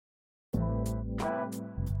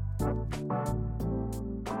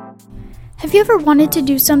Have you ever wanted to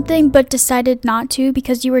do something but decided not to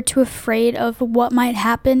because you were too afraid of what might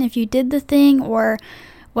happen if you did the thing, or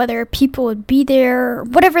whether people would be there, or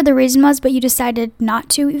whatever the reason was, but you decided not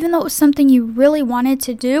to, even though it was something you really wanted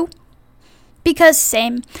to do? Because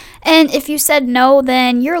same. And if you said no,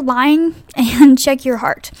 then you're lying, and check your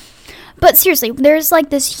heart. But seriously, there's like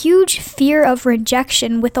this huge fear of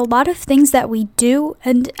rejection with a lot of things that we do,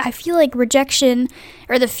 and I feel like rejection,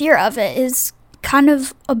 or the fear of it, is kind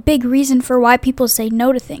of a big reason for why people say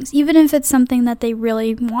no to things, even if it's something that they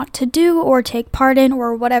really want to do or take part in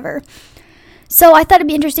or whatever. So I thought it'd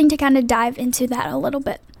be interesting to kind of dive into that a little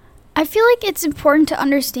bit. I feel like it's important to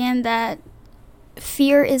understand that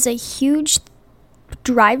fear is a huge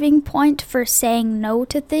driving point for saying no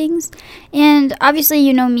to things. And obviously,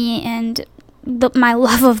 you know me and my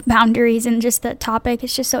love of boundaries and just that topic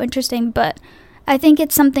is just so interesting. But I think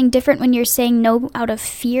it's something different when you're saying no out of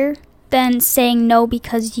fear than saying no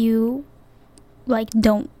because you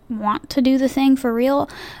don't want to do the thing for real.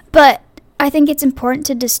 But I think it's important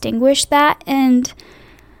to distinguish that, and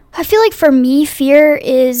I feel like for me, fear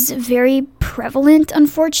is very prevalent,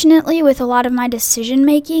 unfortunately, with a lot of my decision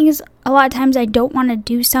makings. A lot of times I don't want to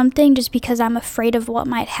do something just because I'm afraid of what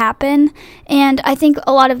might happen, and I think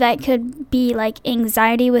a lot of that could be like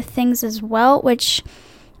anxiety with things as well, which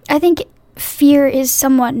I think fear is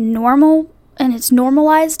somewhat normal and it's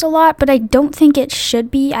normalized a lot, but I don't think it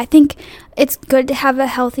should be. I think it's good to have a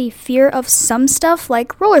healthy fear of some stuff,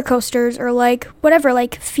 like roller coasters or like whatever,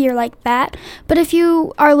 like fear like that. But if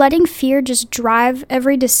you are letting fear just drive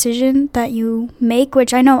every decision that you make,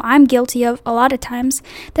 which I know I'm guilty of a lot of times,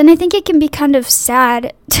 then I think it can be kind of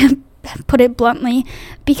sad, to put it bluntly,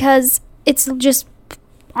 because it's just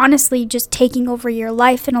honestly just taking over your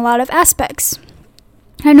life in a lot of aspects.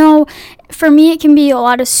 I know for me it can be a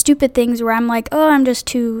lot of stupid things where I'm like, oh, I'm just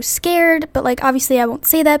too scared, but like obviously I won't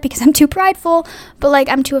say that because I'm too prideful, but like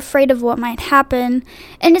I'm too afraid of what might happen.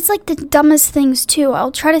 And it's like the dumbest things too.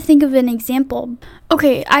 I'll try to think of an example.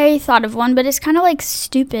 Okay, I thought of one, but it's kind of like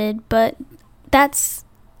stupid, but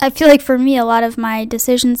I feel like for me a lot of my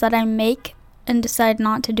decisions that I make and decide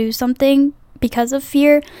not to do something because of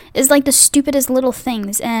fear is like the stupidest little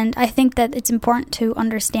things, and I think that it's important to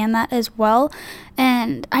understand that as well.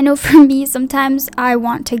 And I know for me, sometimes I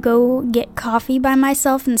want to go get coffee by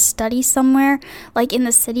myself and study somewhere, like in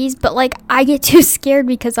the cities, but like I get too scared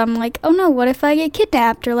because I'm like, oh no, what if I get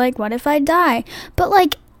kidnapped, or like what if I die? But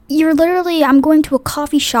like I'm going to a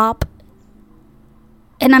coffee shop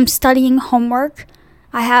and I'm studying homework.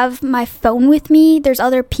 I have my phone with me, there's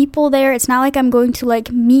other people there. It's not like I'm going to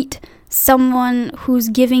like meet someone who's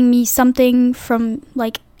giving me something from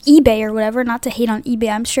like eBay or whatever. Not to hate on eBay,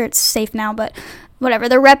 I'm sure it's safe now, but whatever,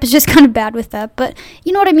 the rep is just kind of bad with that. But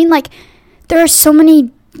you know what I mean, like there are so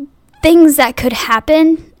many things that could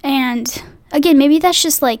happen, and again, maybe that's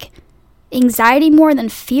just like anxiety more than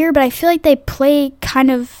fear, but I feel like they play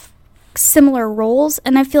kind of similar roles,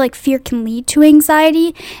 and I feel like fear can lead to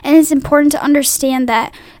anxiety. And it's important to understand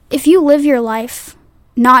that if you live your life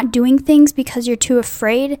not doing things because you're too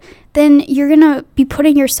afraid, then you're gonna be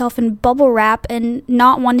putting yourself in bubble wrap and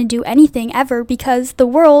not want to do anything ever, because the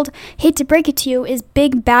world, hate to break it to you, is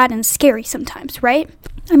big, bad, and scary sometimes, right?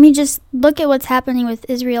 I mean, just look at what's happening with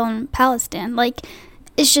Israel and Palestine. Like,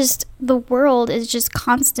 it's just, the world is just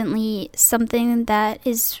constantly something that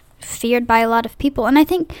is feared by a lot of people. And I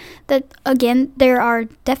think that, again, there are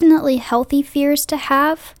definitely healthy fears to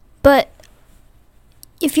have, but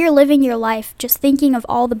if you're living your life just thinking of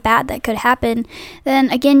all the bad that could happen,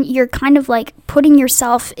 then again, you're kind of like putting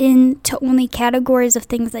yourself into only categories of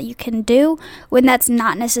things that you can do when that's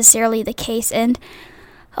not necessarily the case. And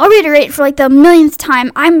I'll reiterate for like the millionth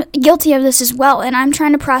time, I'm guilty of this as well, and I'm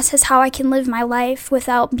trying to process how I can live my life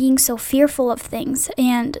without being so fearful of things.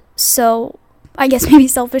 And so I guess maybe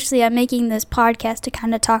selfishly I'm making this podcast to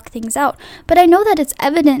kind of talk things out, but I know that it's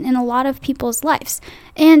evident in a lot of people's lives,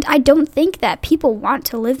 and I don't think that people want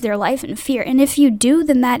to live their life in fear. And if you do,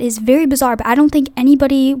 then that is very bizarre, but I don't think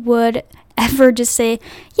anybody would ever just say,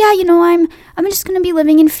 yeah, you know, I'm just going to be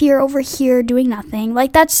living in fear over here doing nothing.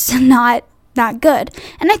 Like, that's not good.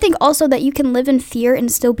 And I think also that you can live in fear and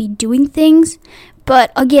still be doing things,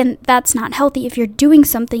 but again, that's not healthy. If you're doing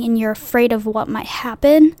something and you're afraid of what might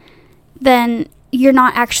happen, then you're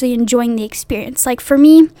not actually enjoying the experience. Like for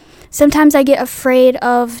me, sometimes I get afraid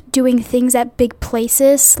of doing things at big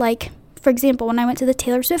places. Like, for example, when I went to the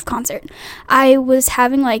Taylor Swift concert, I was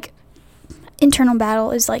having like, internal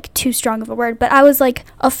battle is like too strong of a word, but I was like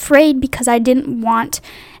afraid because I didn't want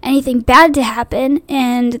anything bad to happen,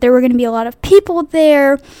 and there were going to be a lot of people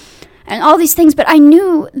there and all these things. But I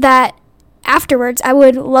knew that afterwards, I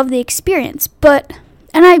would love the experience.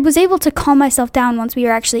 And I was able to calm myself down once we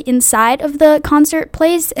were actually inside of the concert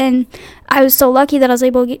place, and I was so lucky that I was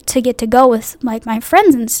able to get to go with like my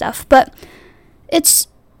friends and stuff. But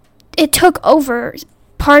it took over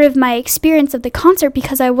part of my experience of the concert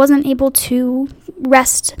because I wasn't able to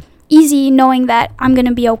rest easy knowing that I'm going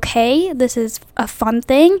to be okay. This is a fun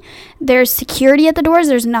thing. There's security at the doors.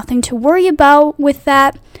 There's nothing to worry about with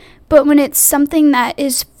that. But when it's something that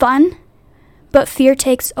is fun, but fear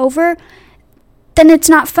takes over, then it's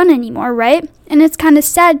not fun anymore, right? And it's kind of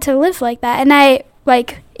sad to live like that. And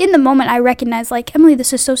in the moment, I recognized, like, Emily,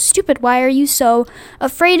 this is so stupid. Why are you so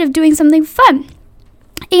afraid of doing something fun?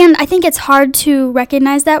 And I think it's hard to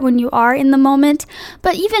recognize that when you are in the moment.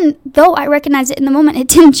 But even though I recognized it in the moment, it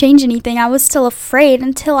didn't change anything. I was still afraid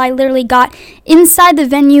until I literally got inside the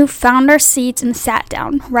venue, found our seats, and sat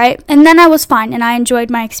down, right? And then I was fine, and I enjoyed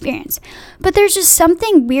my experience. But there's just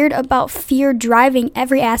something weird about fear driving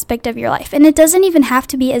every aspect of your life. And it doesn't even have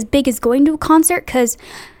to be as big as going to a concert, because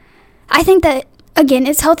I think that, again,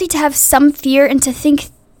 it's healthy to have some fear and to think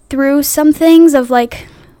through some things of like,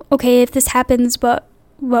 okay, if this happens, what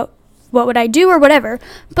would I do or whatever.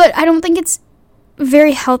 But I don't think it's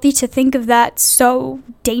very healthy to think of that so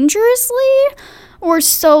dangerously or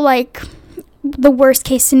so like the worst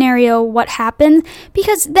case scenario, what happened,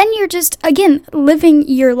 because then you're just, again, living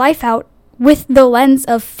your life out with the lens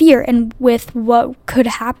of fear and with what could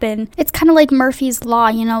happen. It's kind of like Murphy's Law,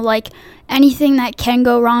 like anything that can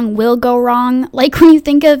go wrong will go wrong. Like when you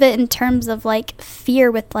think of it in terms of like fear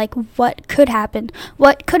with like what could happen,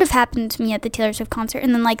 what could have happened to me at the Taylor Swift concert,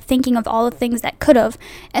 and then like thinking of all the things that could have,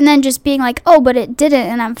 and then just being like, oh, but it didn't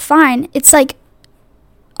and I'm fine. It's like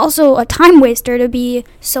also a time waster to be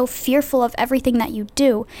so fearful of everything that you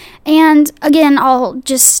do. And again, I'll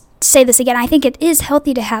just say this again, I think it is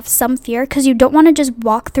healthy to have some fear, because you don't want to just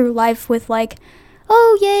walk through life with like,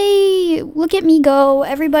 oh yay, look at me go,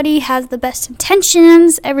 everybody has the best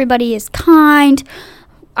intentions, everybody is kind,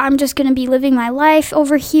 I'm just going to be living my life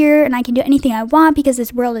over here and I can do anything I want because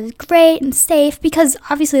this world is great and safe, because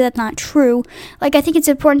obviously that's not true. Like, I think it's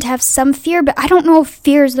important to have some fear, but I don't know if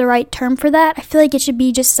fear is the right term for that. I feel like it should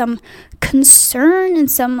be just some concern and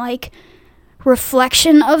some like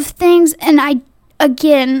reflection of things. And I,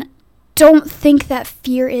 again, don't think that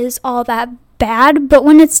fear is all that bad, but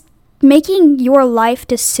when it's making your life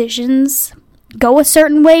decisions go a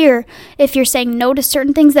certain way, or if you're saying no to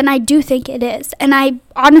certain things, then I do think it is. And I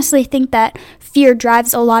honestly think that fear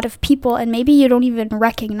drives a lot of people, and maybe you don't even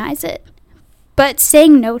recognize it. But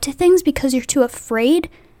saying no to things because you're too afraid,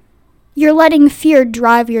 you're letting fear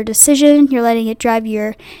drive your decision, you're letting it drive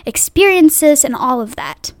your experiences and all of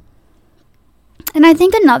that. And I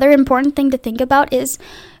think another important thing to think about is,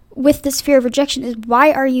 with this fear of rejection, is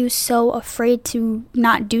why are you so afraid to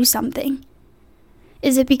not do something?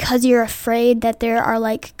 Is it because you're afraid that there are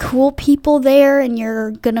like cool people there and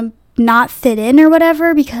you're gonna not fit in or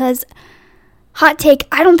whatever? Because, hot take,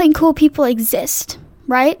 I don't think cool people exist,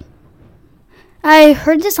 right? I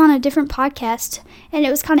heard this on a different podcast and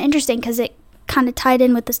it was kind of interesting because it kind of tied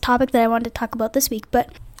in with this topic that I wanted to talk about this week. But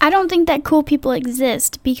I don't think that cool people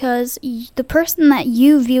exist, because the person that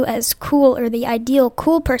you view as cool, or the ideal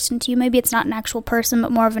cool person to you, maybe it's not an actual person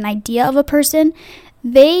but more of an idea of a person,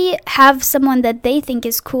 they have someone that they think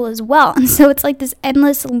is cool as well. And so it's like this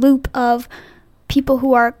endless loop of people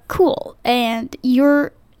who are cool, and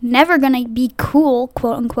you're never gonna be cool,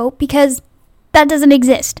 quote unquote, because that doesn't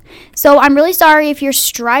exist. So I'm really sorry if you're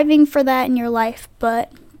striving for that in your life,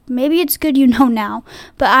 but maybe it's good you know now.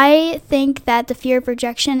 But I think that the fear of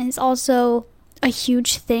rejection is also a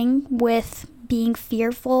huge thing with being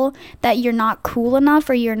fearful that you're not cool enough,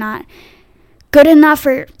 or you're not good enough,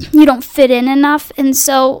 or you don't fit in enough. And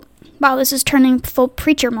so, wow, this is turning full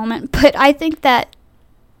preacher moment, but I think that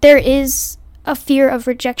there is a fear of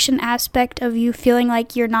rejection aspect of you feeling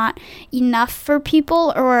like you're not enough for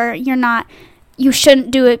people, or you shouldn't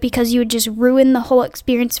do it because you would just ruin the whole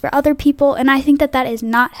experience for other people. And I think that that is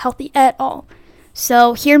not healthy at all.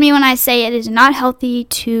 So hear me when I say it is not healthy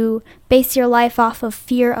to base your life off of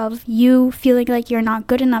fear of you feeling like you're not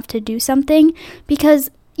good enough to do something, because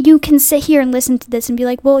you can sit here and listen to this and be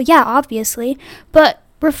like, well, yeah, obviously, but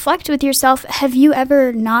reflect with yourself. Have you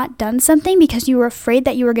ever not done something because you were afraid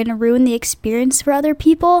that you were going to ruin the experience for other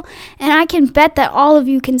people? And I can bet that all of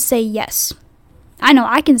you can say yes. I know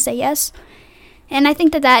I can say yes. And I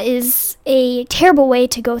think that that is a terrible way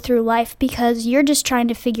to go through life, because you're just trying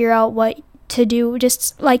to figure out what to do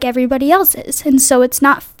just like everybody else is. And so it's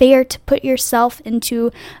not fair to put yourself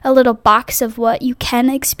into a little box of what you can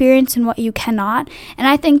experience and what you cannot. And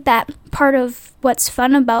I think that part of what's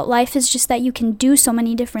fun about life is just that you can do so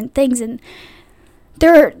many different things, and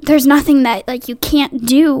there's nothing that like you can't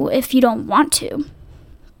do if you don't want to.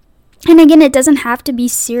 And again, it doesn't have to be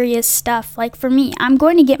serious stuff. Like for me, I'm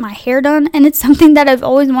going to get my hair done, and it's something that I've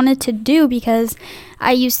always wanted to do because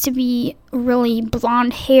I used to be really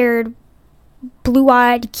blonde-haired,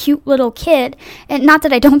 blue-eyed, cute little kid. And not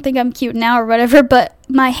that I don't think I'm cute now or whatever, but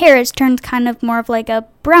my hair has turned kind of more of like a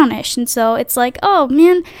brownish. And so it's like, oh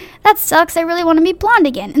man, that sucks. I really want to be blonde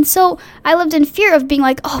again. And so I lived in fear of being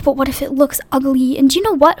like, oh, but what if it looks ugly? And do you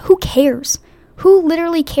know what? Who cares? Who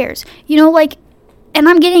literally cares? You know, like, and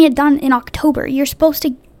I'm getting it done in October. You're supposed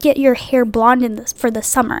to get your hair blonde for the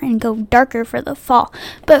summer and go darker for the fall.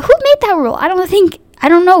 But who made that rule? I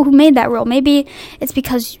don't know who made that rule. Maybe it's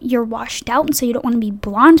because you're washed out and so you don't want to be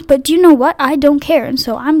blonde. But do you know what? I don't care. And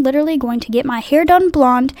so I'm literally going to get my hair done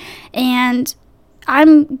blonde, and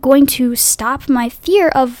I'm going to stop my fear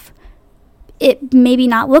of it maybe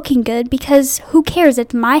not looking good, because who cares?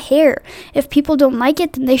 It's my hair. If people don't like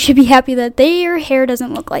it, then they should be happy that their hair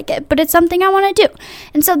doesn't look like it. But it's something I want to do.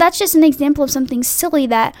 And so that's just an example of something silly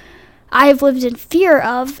that I've lived in fear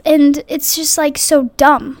of, and it's just like so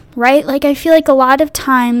dumb, right? Like I feel like a lot of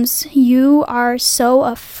times you are so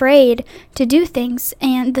afraid to do things,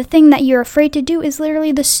 and the thing that you're afraid to do is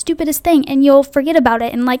literally the stupidest thing, and you'll forget about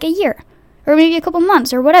it in like a year or maybe a couple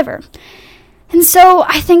months or whatever. And so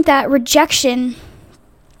I think that rejection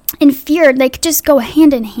and fear, they could just go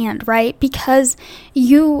hand in hand, right? Because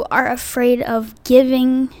you are afraid of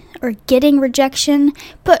giving or getting rejection.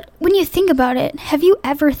 But when you think about it, have you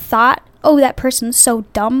ever thought, oh, that person's so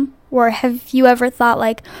dumb? Or have you ever thought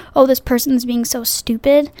like, oh, this person's being so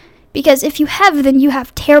stupid? Because if you have, then you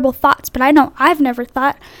have terrible thoughts. But I know I've never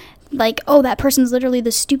thought like, oh, that person's literally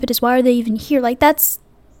the stupidest. Why are they even here? Like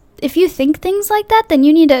if you think things like that, then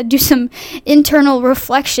you need to do some internal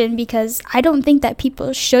reflection, because I don't think that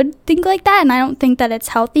people should think like that, and I don't think that it's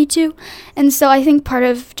healthy to. And so I think part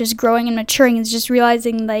of just growing and maturing is just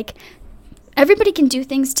realizing like everybody can do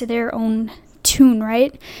things to their own tune,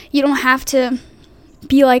 right? You don't have to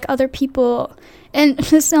be like other people. And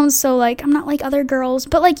this sounds so like I'm not like other girls,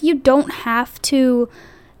 but like you don't have to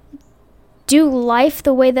do life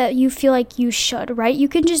the way that you feel like you should, right? You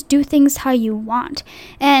can just do things how you want.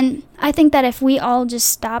 And I think that if we all just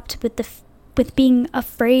stopped with being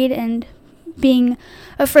afraid and being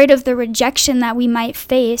afraid of the rejection that we might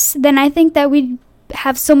face, then I think that we'd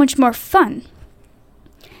have so much more fun.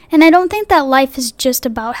 And I don't think that life is just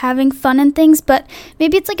about having fun and things, but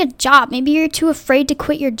maybe it's like a job. Maybe you're too afraid to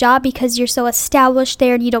quit your job because you're so established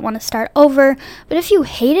there and you don't want to start over. But if you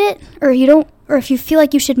hate it, or if you feel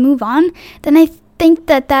like you should move on, then I think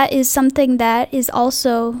that is something that is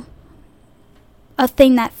also a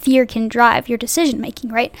thing that fear can drive your decision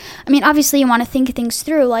making, right? I mean, obviously you want to think things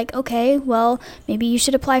through, like, okay, well, maybe you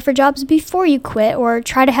should apply for jobs before you quit, or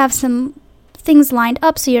try to have some things lined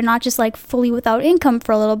up so you're not just like fully without income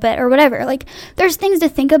for a little bit or whatever. Like there's things to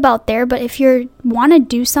think about there, but if you want to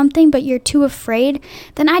do something but you're too afraid,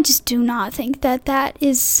 then I just do not think that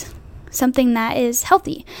is something that is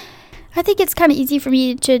healthy. I think it's kind of easy for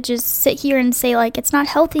me to just sit here and say like it's not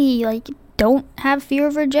healthy, like don't have fear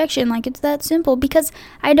of rejection, like it's that simple, because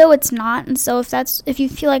I know it's not. And so if you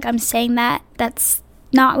feel like I'm saying that, that's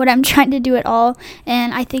not what I'm trying to do at all.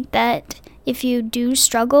 And I think that if you do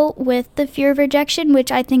struggle with the fear of rejection,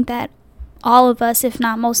 which I think that all of us, if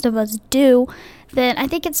not most of us, do, then I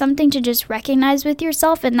think it's something to just recognize with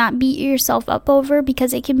yourself and not beat yourself up over,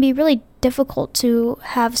 because it can be really difficult to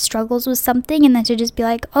have struggles with something and then to just be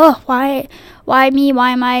like, oh, why me? Why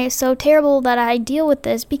am I so terrible that I deal with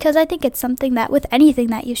this? Because I think it's something that with anything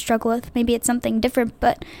that you struggle with, maybe it's something different,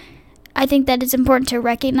 but I think that it's important to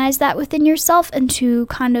recognize that within yourself and to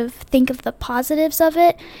kind of think of the positives of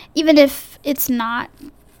it, even if it's not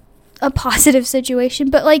a positive situation.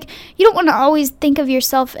 But like, you don't want to always think of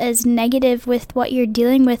yourself as negative with what you're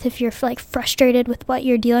dealing with. If you're like frustrated with what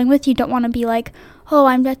you're dealing with, you don't want to be like, oh,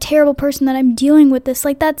 I'm a terrible person that I'm dealing with this.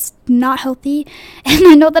 Like, that's not healthy. And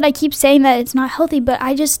I know that I keep saying that it's not healthy, but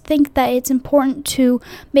I just think that it's important to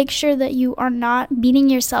make sure that you are not beating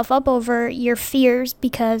yourself up over your fears,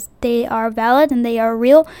 because they are valid and they are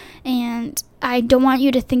real. And I don't want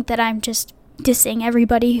you to think that I'm just dissing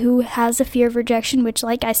everybody who has a fear of rejection, which,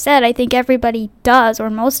 like I said, I think everybody does,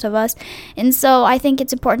 or most of us. And so I think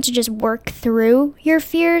it's important to just work through your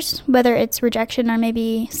fears, whether it's rejection or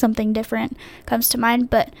maybe something different comes to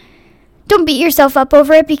mind. But don't beat yourself up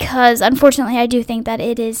over it, because unfortunately I do think that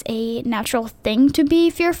it is a natural thing to be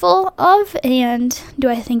fearful of. And do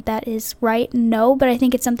I think that is right? No, but I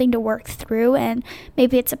think it's something to work through, and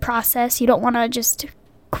maybe it's a process. You don't want to just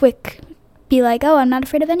quick be like, oh, I'm not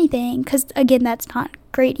afraid of anything, because again, that's not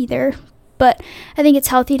great either. But I think it's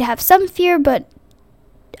healthy to have some fear, but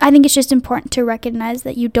I think it's just important to recognize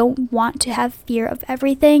that you don't want to have fear of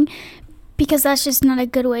everything, because that's just not a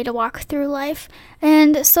good way to walk through life.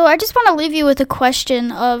 And so I just want to leave you with a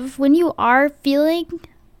question of, when you are feeling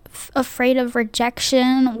afraid of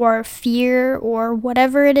rejection or fear or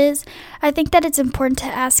whatever it is, I think that it's important to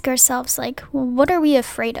ask ourselves, like, well, what are we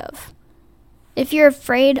afraid of? If you're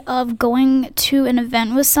afraid of going to an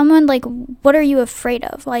event with someone, like, what are you afraid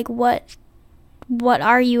of? Like, what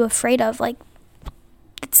are you afraid of? Like,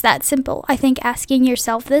 it's that simple. I think asking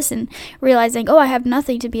yourself this and realizing, oh, I have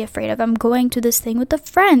nothing to be afraid of. I'm going to this thing with a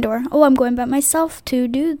friend, or, oh, I'm going by myself to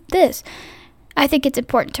do this. I think it's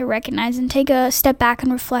important to recognize and take a step back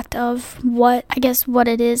and reflect of what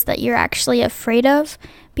it is that you're actually afraid of.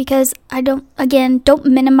 Because don't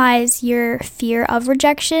minimize your fear of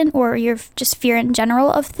rejection or your just fear in general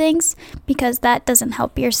of things, because that doesn't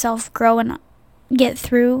help yourself grow and get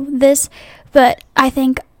through this. But I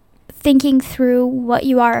think thinking through what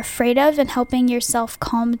you are afraid of and helping yourself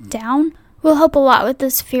calm down will help a lot with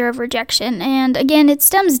this fear of rejection. And again, it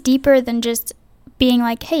stems deeper than just being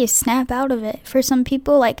like, hey, snap out of it. For some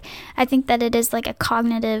people, like, I think that it is like a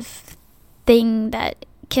cognitive thing that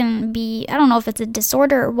can be, I don't know if it's a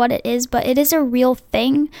disorder or what it is, but it is a real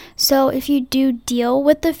thing. So if you do deal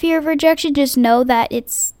with the fear of rejection, just know that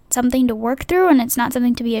it's something to work through, and it's not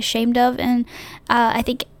something to be ashamed of. And I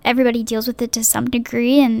think everybody deals with it to some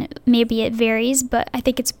degree, and maybe it varies, but I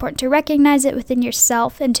think it's important to recognize it within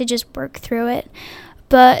yourself and to just work through it.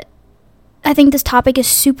 But I think this topic is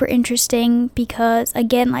super interesting because,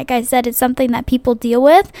 again, like I said, it's something that people deal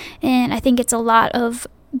with, and I think it's a lot of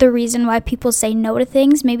the reason why people say no to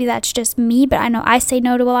things. Maybe that's just me, but I know I say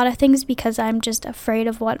no to a lot of things because I'm just afraid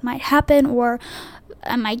of what might happen, or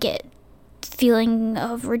I might get feeling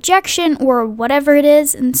of rejection or whatever it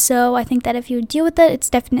is. And so I think that if you deal with it, it's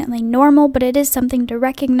definitely normal, but it is something to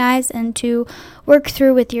recognize and to work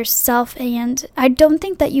through with yourself. And I don't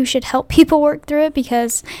think that you should help people work through it,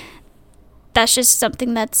 because that's just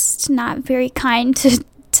something that's not very kind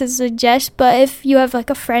to suggest. But if you have like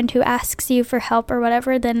a friend who asks you for help or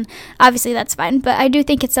whatever, then obviously that's fine. But I do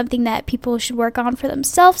think it's something that people should work on for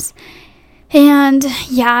themselves. And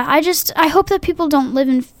yeah, I hope that people don't live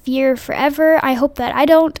in fear forever. I hope that I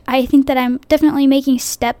don't. I think that I'm definitely making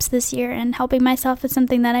steps this year, and helping myself is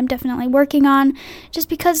something that I'm definitely working on, just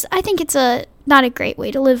because I think it's not a great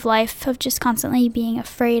way to live life, of just constantly being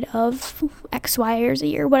afraid of X, Y, or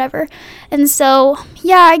Z or whatever. And so,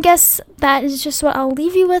 yeah, I guess that is just what I'll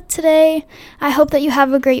leave you with today. I hope that you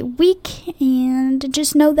have a great week, and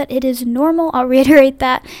just know that it is normal. I'll reiterate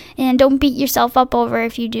that. And don't beat yourself up over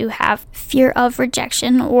if you do have fear of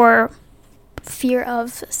rejection or fear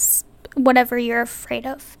of whatever you're afraid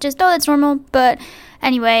of. Just know that's normal. But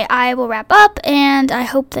anyway, I will wrap up, and I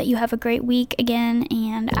hope that you have a great week again,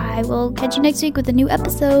 and I will catch you next week with a new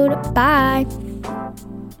episode. Bye.